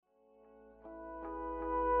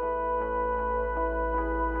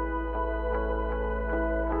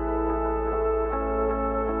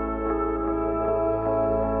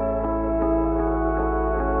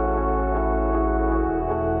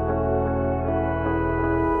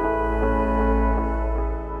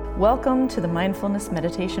Welcome to the Mindfulness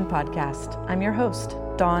Meditation Podcast. I'm your host,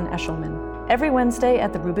 Dawn Eshelman. Every Wednesday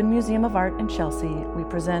at the Rubin Museum of Art in Chelsea, we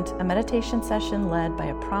present a meditation session led by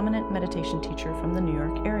a prominent meditation teacher from the New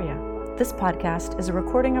York area. This podcast is a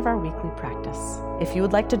recording of our weekly practice. If you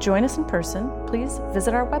would like to join us in person, please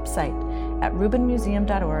visit our website at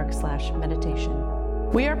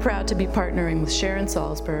rubinmuseum.org/meditation. We are proud to be partnering with Sharon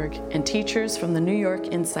Salzberg and teachers from the New York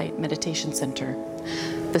Insight Meditation Center.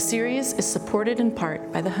 The series is supported in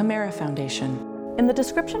part by the Hemera Foundation. In the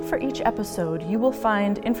description for each episode, you will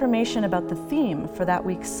find information about the theme for that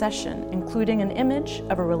week's session, including an image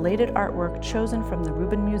of a related artwork chosen from the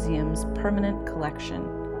Rubin Museum's permanent collection.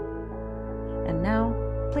 And now,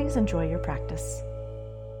 please enjoy your practice.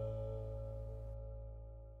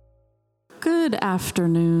 Good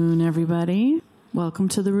afternoon, everybody. Welcome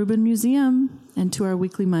to the Rubin Museum and to our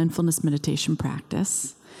weekly mindfulness meditation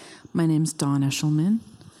practice. My name's Dawn Eshelman.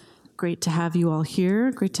 Great to have you all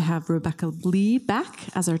here. Great to have Rebecca Lee back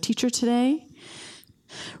as our teacher today.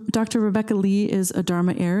 Dr. Rebecca Lee is a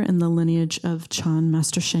Dharma heir in the lineage of Chan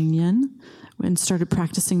Master Sheng Yen and started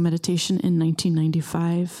practicing meditation in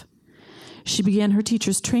 1995. She began her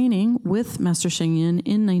teacher's training with Master Sheng Yen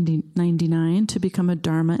in 1999 to become a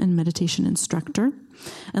Dharma and meditation instructor.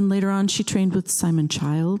 And later on, she trained with Simon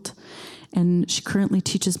Child. And she currently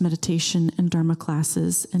teaches meditation and Dharma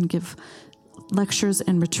classes and gives lectures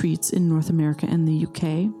and retreats in North America and the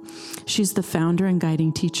UK. She's the founder and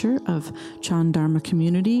guiding teacher of Chan Dharma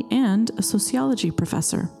Community and a sociology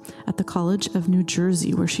professor at the College of New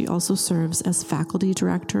Jersey, where she also serves as faculty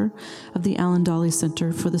director of the Alan Dawley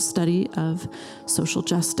Center for the Study of Social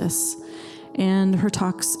Justice. And her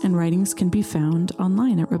talks and writings can be found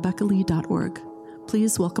online at RebeccaLee.org.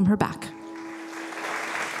 Please welcome her back.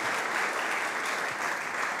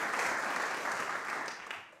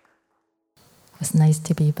 It's nice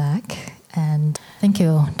to be back, and thank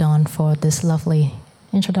you, Dawn, for this lovely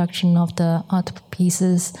introduction of the art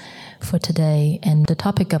pieces for today. And the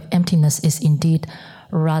topic of emptiness is indeed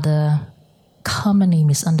rather commonly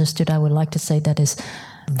misunderstood. I would like to say that is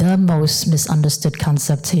the most misunderstood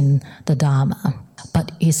concept in the Dharma,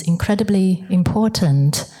 but it's incredibly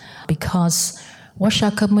important because what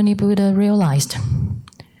Shakyamuni Buddha realized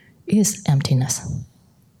is emptiness,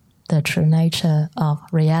 the true nature of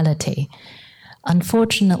reality.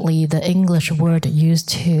 Unfortunately, the English word used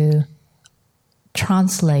to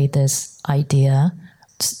translate this idea,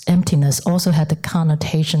 emptiness, also had the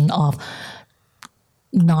connotation of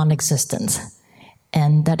non-existence.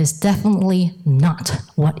 And that is definitely not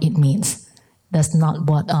what it means. That's not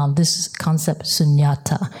what this concept,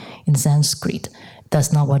 sunyata, in Sanskrit,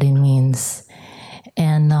 that's not what it means.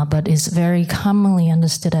 And but it's very commonly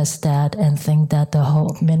understood as that, and think that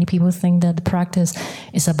many people think that the practice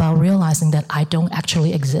is about realizing that I don't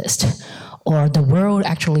actually exist, or the world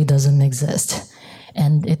actually doesn't exist.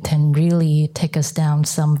 And it can really take us down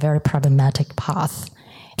some very problematic path.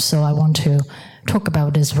 So I want to talk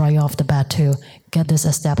about this right off the bat to get this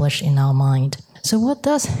established in our mind. So what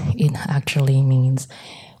does it actually mean?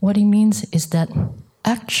 What it means is that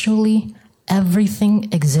actually everything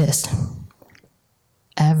exists.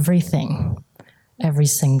 Everything, every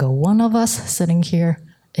single one of us sitting here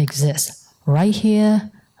exists right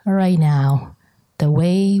here, right now, the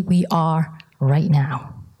way we are right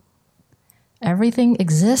now. Everything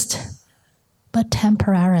exists, but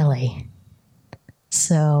temporarily.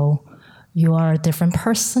 So you are a different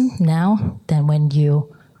person now than when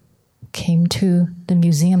you came to the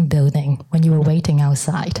museum building, when you were waiting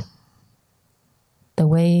outside. The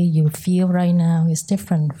way you feel right now is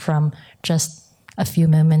different from just a few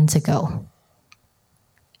moments ago.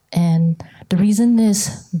 And the reason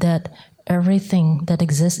is that everything that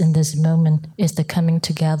exists in this moment is the coming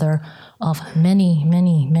together of many,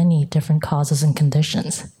 many, many different causes and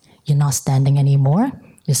conditions. You're not standing anymore.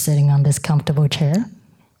 You're sitting on this comfortable chair.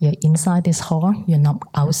 You're inside this hall. You're not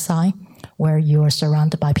outside where you are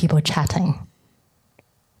surrounded by people chatting.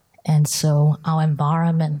 And so our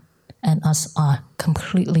environment and us are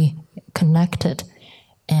completely connected.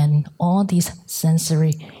 And all these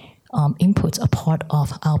sensory inputs are part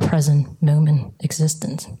of our present moment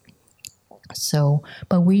existence. So,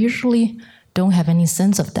 but we usually don't have any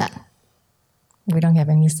sense of that. We don't have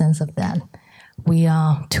any sense of that. We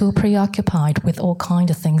are too preoccupied with all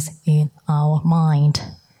kinds of things in our mind.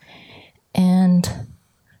 And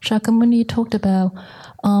Shakyamuni talked about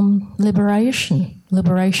liberation.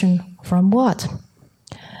 Liberation from what?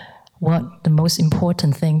 What the most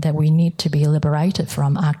important thing that we need to be liberated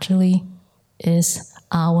from actually is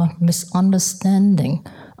our misunderstanding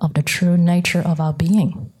of the true nature of our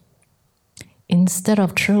being. Instead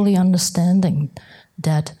of truly understanding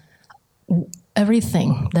that everything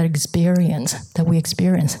that we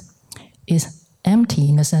experience is empty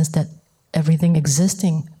in the sense that everything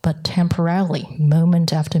existing but temporarily,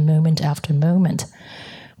 moment after moment after moment,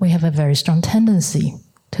 we have a very strong tendency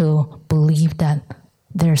to believe that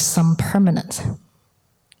there's some permanence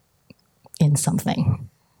in something,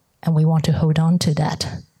 and we want to hold on to that.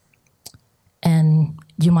 And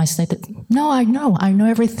you might say that, no, I know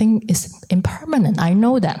everything is impermanent. I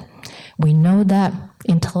know that. We know that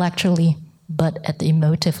intellectually, but at the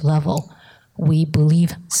emotive level, we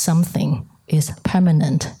believe something is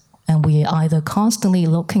permanent, and we are either constantly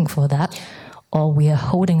looking for that, or we are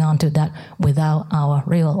holding on to that without our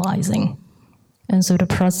realizing. And so the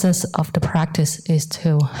process of the practice is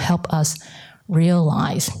to help us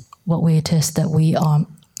realize what it is that we are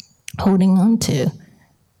holding on to.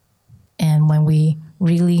 And when we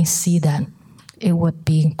really see that, it would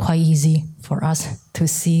be quite easy for us to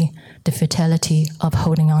see the fatality of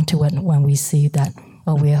holding on to it when we see that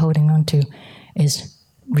what we are holding on to is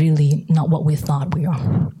really not what we thought we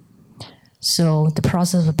are. So the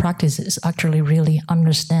process of practice is actually really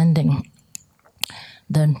understanding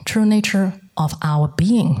the true nature of our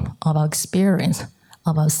being, of our experience,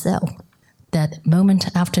 of ourselves. That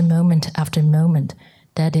moment after moment after moment,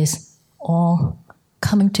 that is all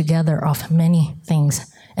coming together of many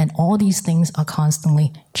things, and all these things are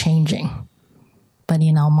constantly changing. But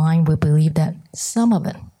in our mind, we believe that some of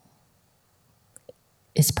it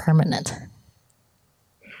is permanent.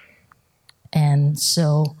 And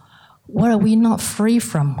so, what are we not free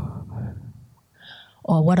from?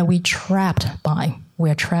 Or what are we trapped by?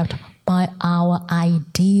 We're trapped by our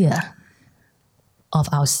idea of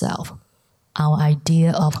ourselves, our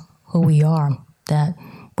idea of who we are, that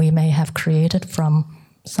we may have created from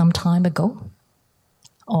some time ago,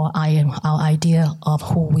 or our idea of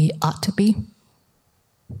who we ought to be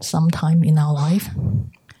sometime in our life,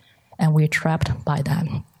 and we're trapped by that.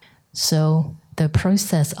 So the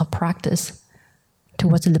process of practice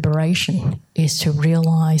towards liberation is to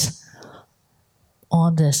realize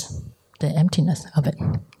all this, the emptiness of it,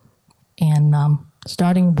 and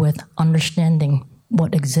starting with understanding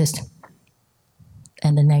what exists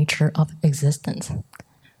and the nature of existence.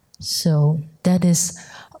 So that is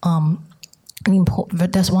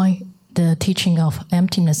important. That's why the teaching of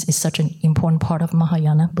emptiness is such an important part of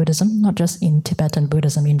Mahayana Buddhism, not just in Tibetan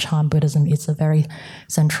Buddhism, in Chan Buddhism. It's a very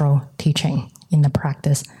central teaching in the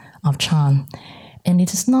practice of Chan. And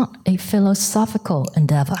it is not a philosophical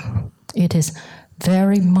endeavor. It is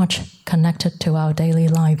very much connected to our daily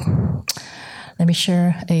life. Let me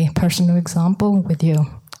share a personal example with you.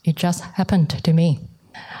 It just happened to me.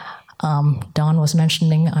 Don was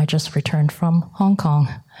mentioning I just returned from Hong Kong.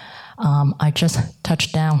 I just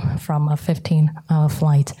touched down from a 15-hour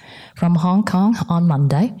flight from Hong Kong on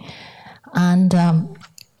Monday. And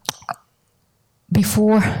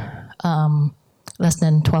before less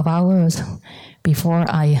than 12 hours before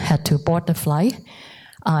I had to board the flight,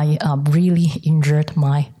 I really injured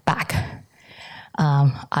my back.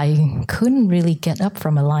 I couldn't really get up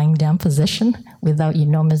from a lying down position without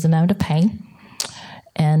enormous amount of pain.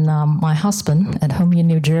 And my husband at home in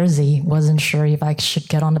New Jersey wasn't sure if I should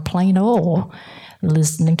get on the plane at all,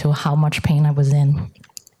 listening to how much pain I was in.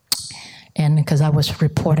 And because I was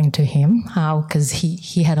reporting to him because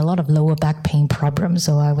he had a lot of lower back pain problems,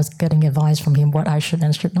 so I was getting advice from him what I should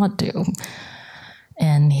and should not do.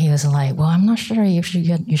 And he was like, well, I'm not sure if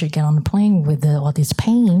you should get on the plane with all this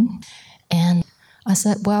pain. And I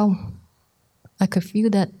said, well, I could feel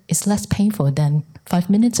that it's less painful than 5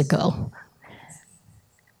 minutes ago.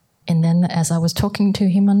 And then as I was talking to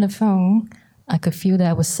him on the phone, I could feel that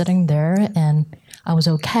I was sitting there and I was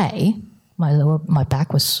okay. My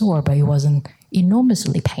back was sore, but it wasn't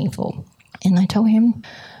enormously painful. And I told him,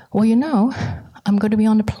 well, I'm going to be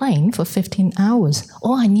on the plane for 15 hours.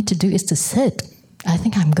 All I need to do is to sit. I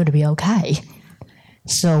think I'm going to be okay.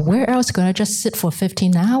 So where else could I just sit for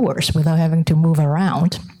 15 hours without having to move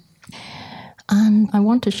around? And I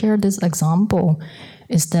want to share this example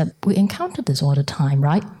is that we encounter this all the time,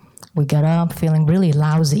 right? We get up feeling really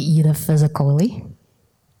lousy, either physically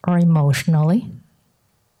or emotionally.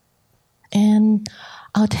 And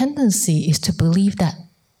our tendency is to believe that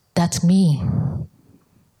that's me,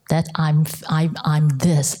 that I'm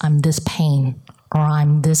this pain, or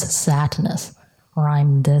I'm this sadness, or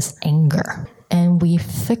I'm this anger. And we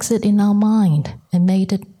fix it in our mind and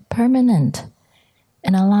make it permanent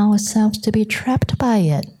and allow ourselves to be trapped by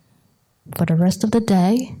it for the rest of the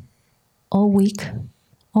day, or week,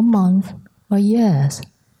 or month, or years.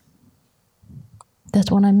 That's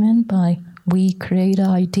what I meant by we create an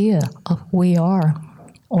idea of who we are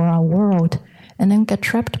or our world and then get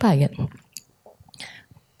trapped by it.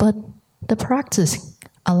 But The practice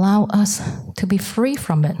allows us to be free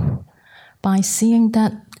from it by seeing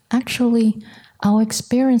that actually our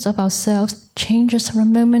experience of ourselves changes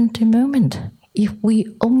from moment to moment if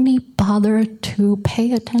we only bother to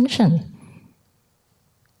pay attention.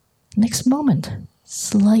 Next moment,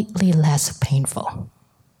 slightly less painful.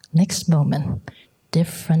 Next moment,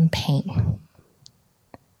 different pain.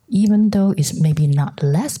 Even though it's maybe not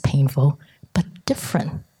less painful, but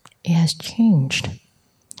different, it has changed.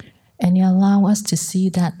 And it allows us to see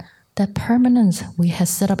that that permanence we have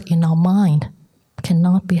set up in our mind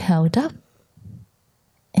cannot be held up.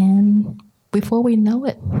 And before we know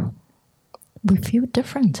it, we feel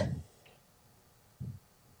different.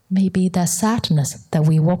 Maybe that sadness that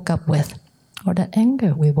we woke up with, or that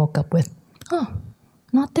anger we woke up with,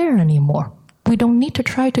 not there anymore. We don't need to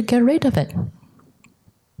try to get rid of it.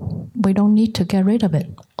 We don't need to get rid of it.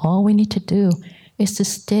 All we need to do is to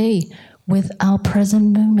stay with our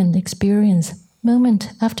present moment experience,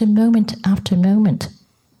 moment after moment after moment.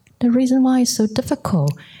 The reason why it's so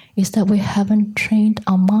difficult is that we haven't trained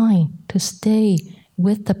our mind to stay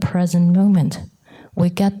with the present moment. We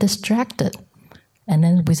get distracted, and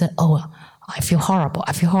then we say, I feel horrible,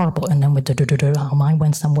 and then our mind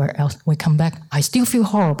went somewhere else. We come back, I still feel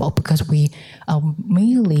horrible, because we are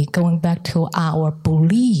merely going back to our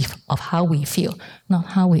belief of how we feel, not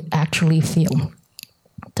how we actually feel.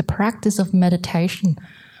 The practice of meditation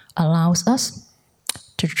allows us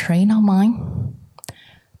to train our mind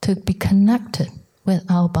to be connected with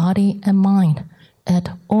our body and mind at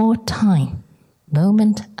all time,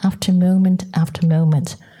 moment after moment after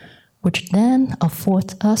moment, which then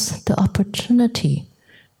affords us the opportunity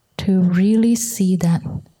to really see that,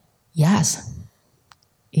 yes,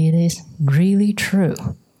 it is really true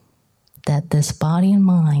that this body and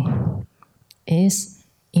mind is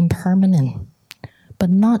impermanent, but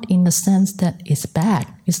not in the sense that it's bad.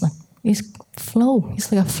 It's flow.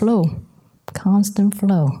 It's like a flow, constant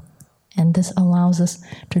flow. And this allows us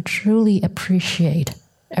to truly appreciate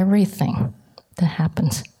everything that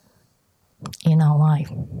happens in our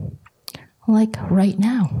life. Like right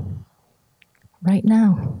now,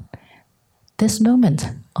 this moment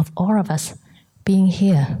of all of us being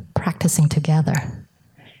here practicing together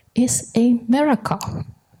is a miracle.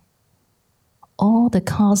 All the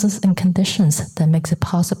causes and conditions that makes it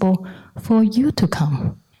possible for you to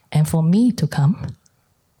come and for me to come,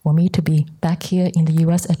 for me to be back here in the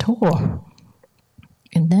US at all.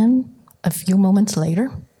 And then a few moments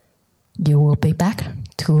later, you will be back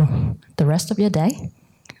to the rest of your day.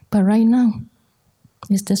 But right now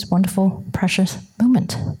is this wonderful, precious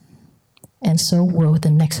moment. And so will the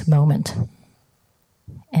next moment.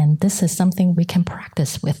 And this is something we can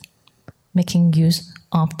practice with, making use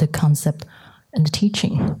of the concept and the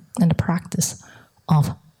teaching and the practice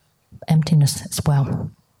of emptiness as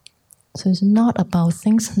well. So it's not about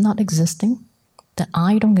things not existing, that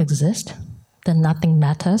I don't exist, that nothing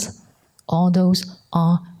matters. All those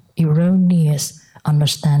are erroneous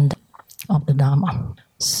understanding of the Dharma.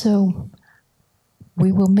 So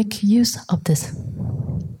we will make use of this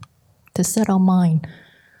to set our mind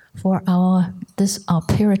for our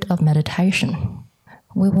period of meditation.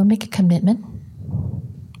 We will make a commitment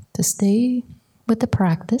to stay with the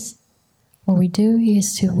practice. What we do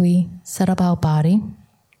is we set up our body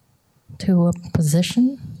to a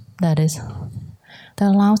position that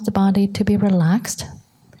allows the body to be relaxed.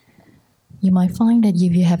 You might find that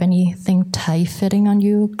if you have anything tight fitting on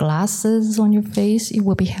you, glasses on your face, it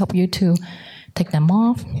will help you to take them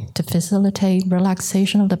off to facilitate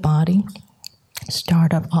relaxation of the body.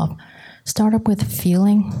 Start up with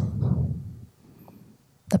feeling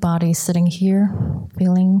the body sitting here,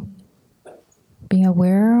 being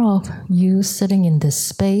aware of you sitting in this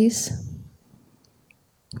space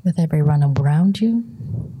with everyone around you,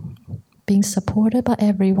 being supported by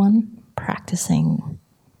everyone practicing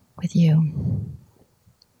with you.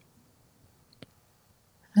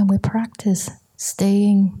 And we practice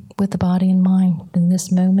staying with the body and mind in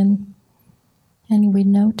this moment. And we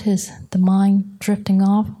notice the mind drifting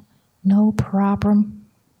off, no problem.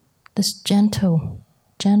 This gentle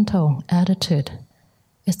attitude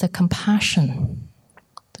is the compassion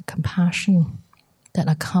that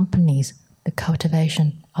accompanies the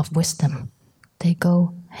cultivation of wisdom. They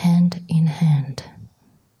go hand in hand.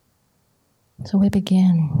 So we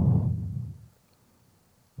begin.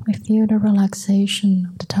 We feel the relaxation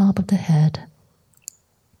of the top of the head,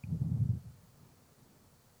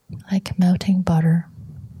 like melting butter.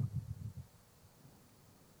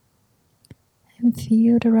 And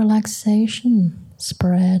feel the relaxation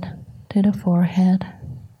spread to the forehead.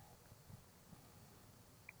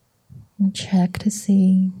 And check to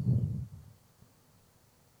see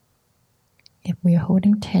If we are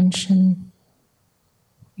holding tension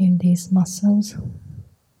in these muscles,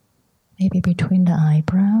 maybe between the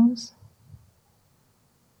eyebrows,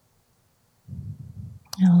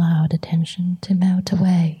 allow the tension to melt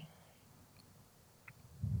away.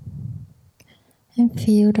 And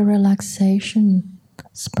feel the relaxation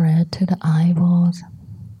spread to the eyeballs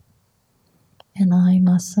and eye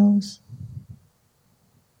muscles.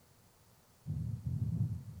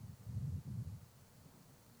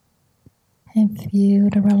 And feel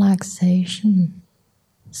the relaxation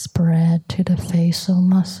spread to the facial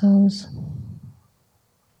muscles.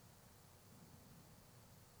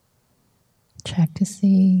 Check to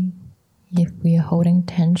see if we are holding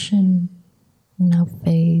tension in our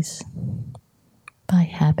face by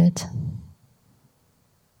habit.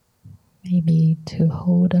 Maybe to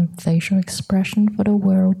hold a facial expression for the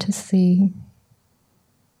world to see.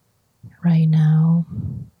 Right now,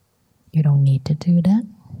 you don't need to do that.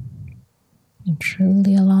 And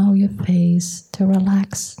truly allow your face to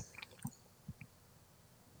relax.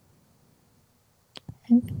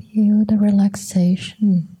 And feel the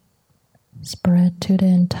relaxation spread to the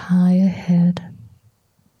entire head.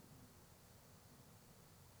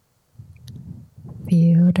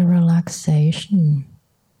 Feel the relaxation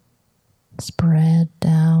spread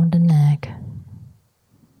down the neck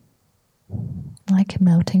like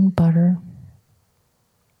melting butter.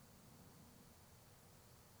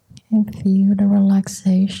 And feel the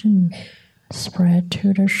relaxation spread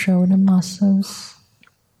to the shoulder muscles,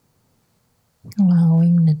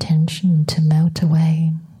 allowing the tension to melt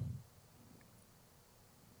away.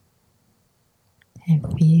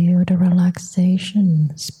 And feel the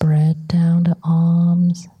relaxation spread down the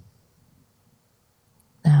arms,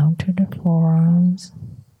 down to the forearms,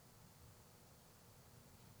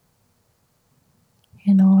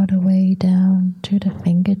 and all the way down to the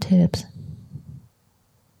fingertips.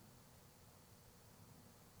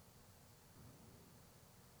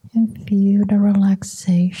 And feel the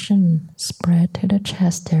relaxation spread to the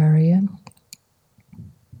chest area.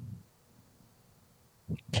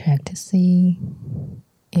 Check to see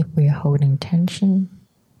if we are holding tension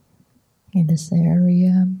in this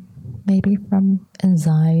area, maybe from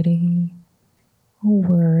anxiety or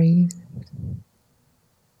worry.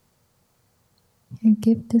 And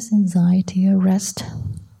give this anxiety a rest.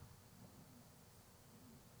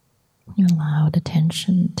 Allow the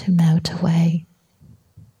tension to melt away.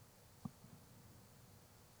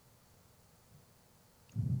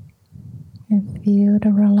 And feel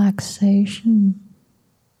the relaxation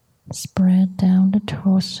spread down the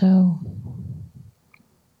torso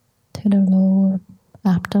to the lower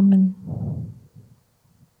abdomen.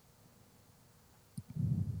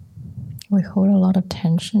 We hold a lot of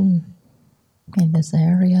tension in this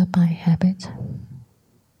area by habit.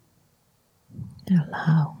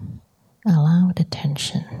 Allow the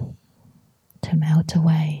tension to melt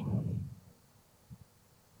away.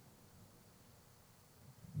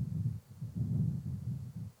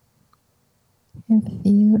 And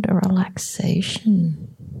feel the relaxation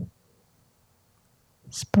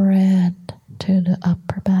spread to the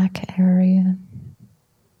upper back area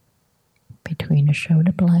between the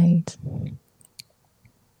shoulder blades.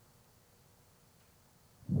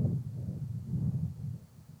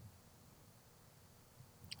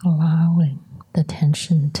 Allowing the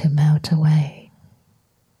tension to melt away.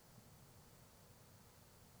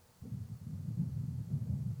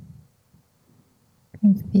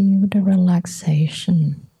 And feel the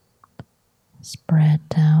relaxation spread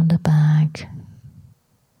down the back.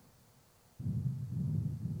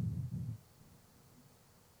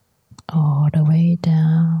 All the way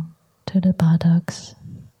down to the buttocks.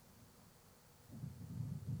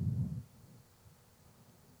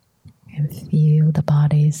 And feel the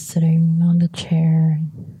body sitting on the chair.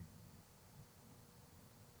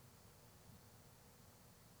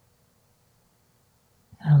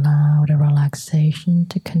 Allow the relaxation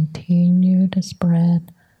to continue to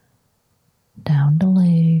spread down the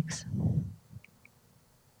legs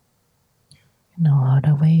and all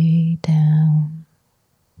the way down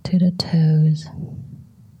to the toes.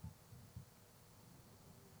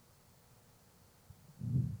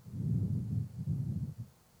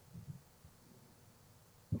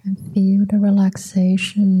 And feel the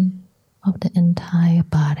relaxation of the entire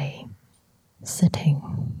body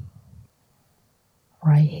sitting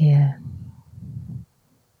right here,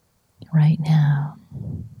 right now.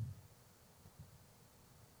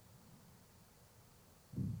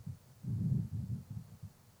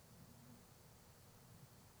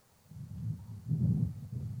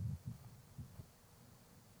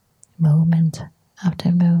 Moment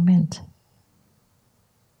after moment.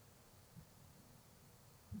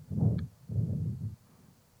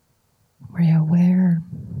 We're aware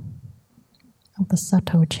of the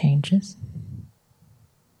subtle changes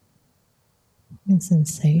and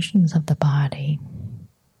sensations of the body.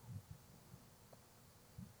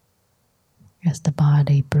 As the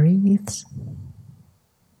body breathes,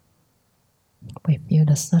 we feel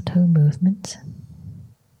the subtle movements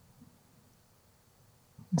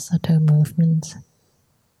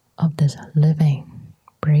of this living,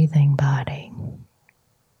 breathing body.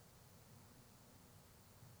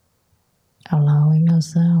 Allowing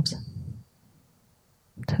ourselves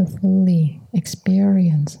to fully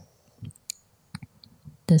experience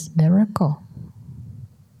this miracle.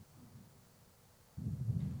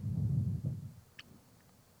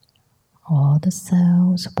 All the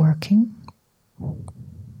cells working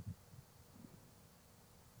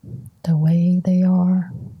the way they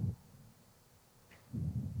are,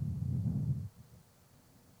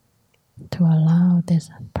 to allow this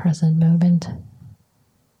present moment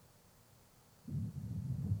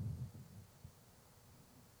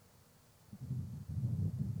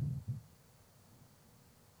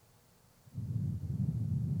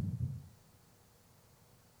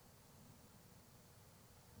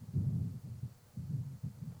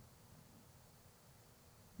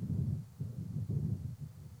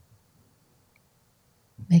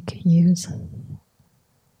make use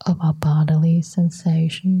of our bodily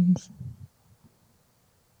sensations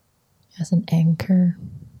as an anchor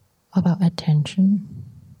of our attention.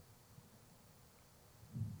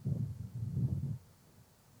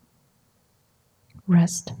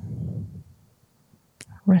 Rest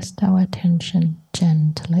our attention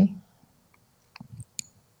gently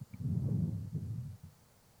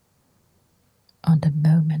on the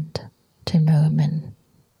moment-to-moment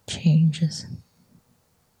changes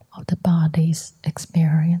of the body's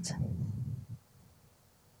experience.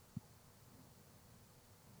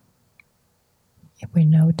 If we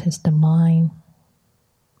notice the mind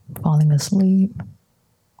falling asleep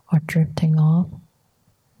or drifting off,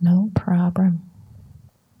 no problem.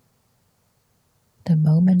 The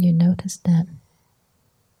moment you notice that,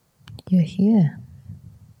 you're here.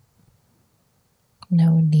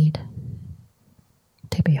 No need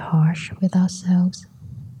to be harsh with ourselves.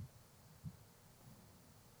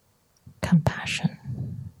 Compassion.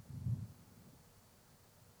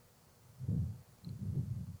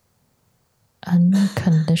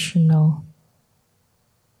 Unconditional,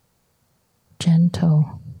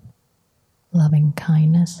 gentle, loving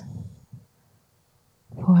kindness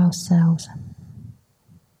for ourselves.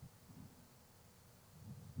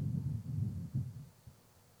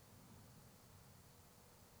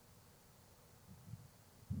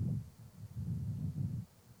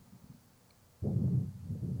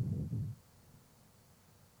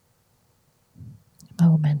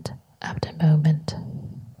 Moment after moment,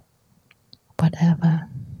 whatever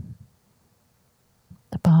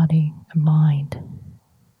the body and mind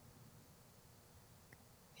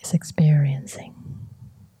is experiencing,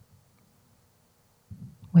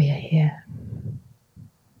 we are here.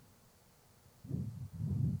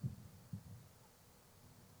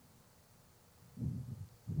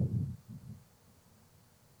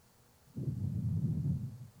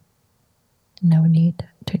 No need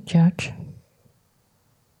to judge.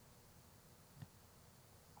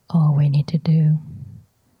 All we need to do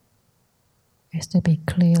is to be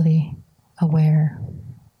clearly aware.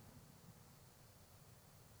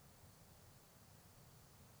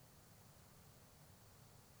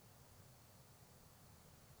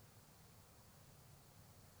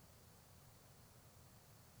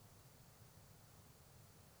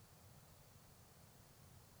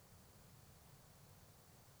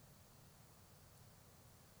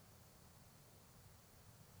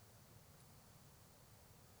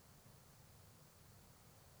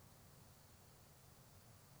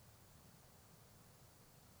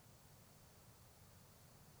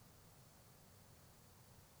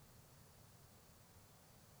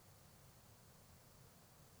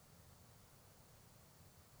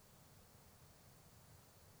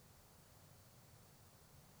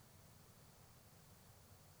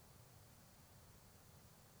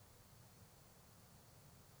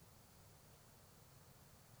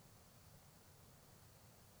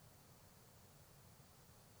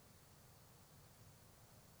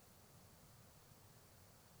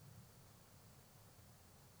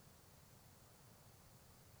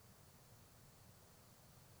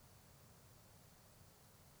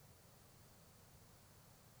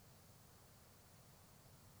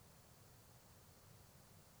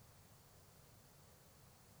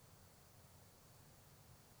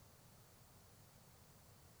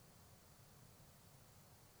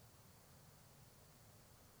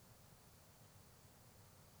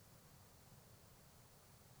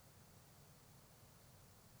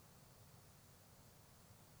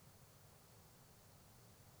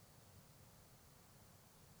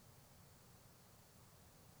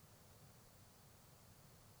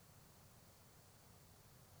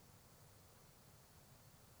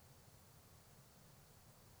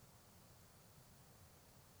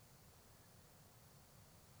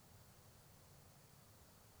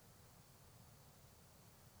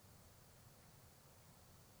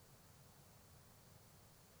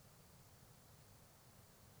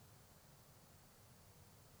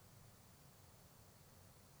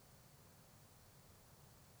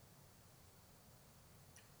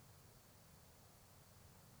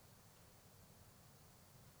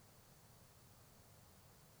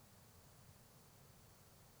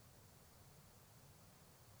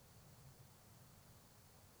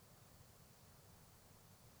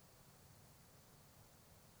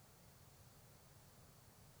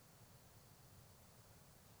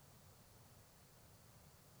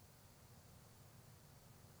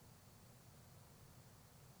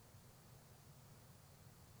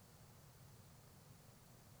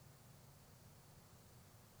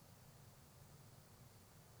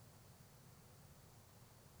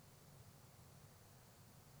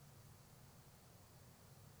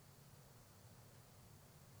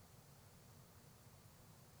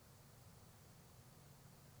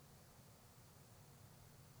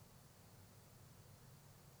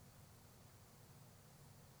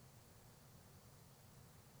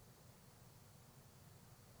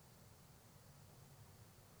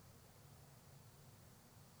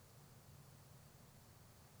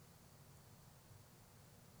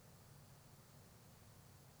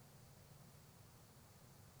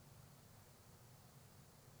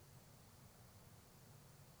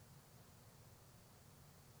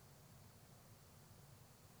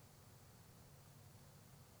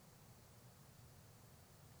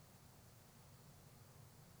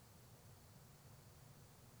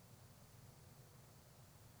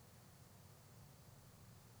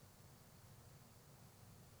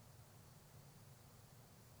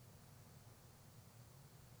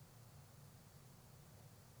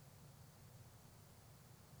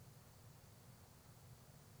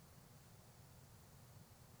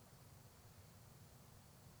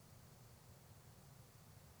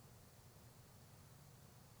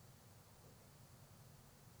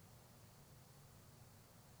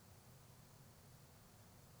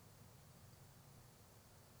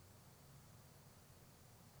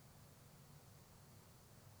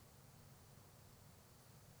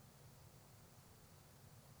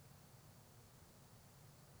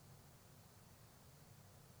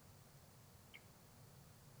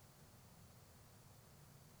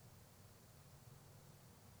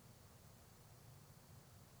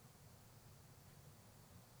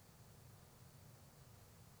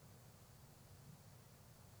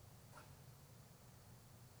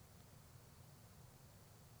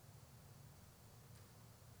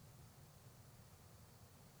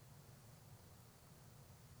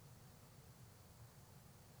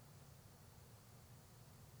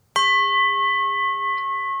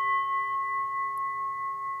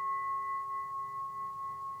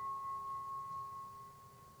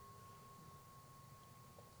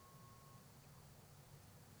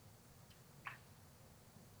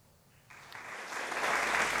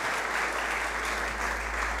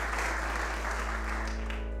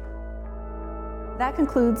 That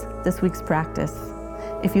concludes this week's practice.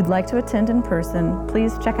 If you'd like to attend in person,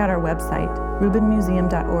 please check out our website,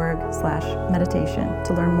 rubinmuseum.org/meditation,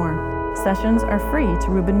 to learn more. Sessions are free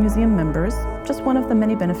to Rubin Museum members, just one of the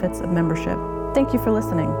many benefits of membership. Thank you for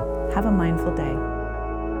listening. Have a mindful day.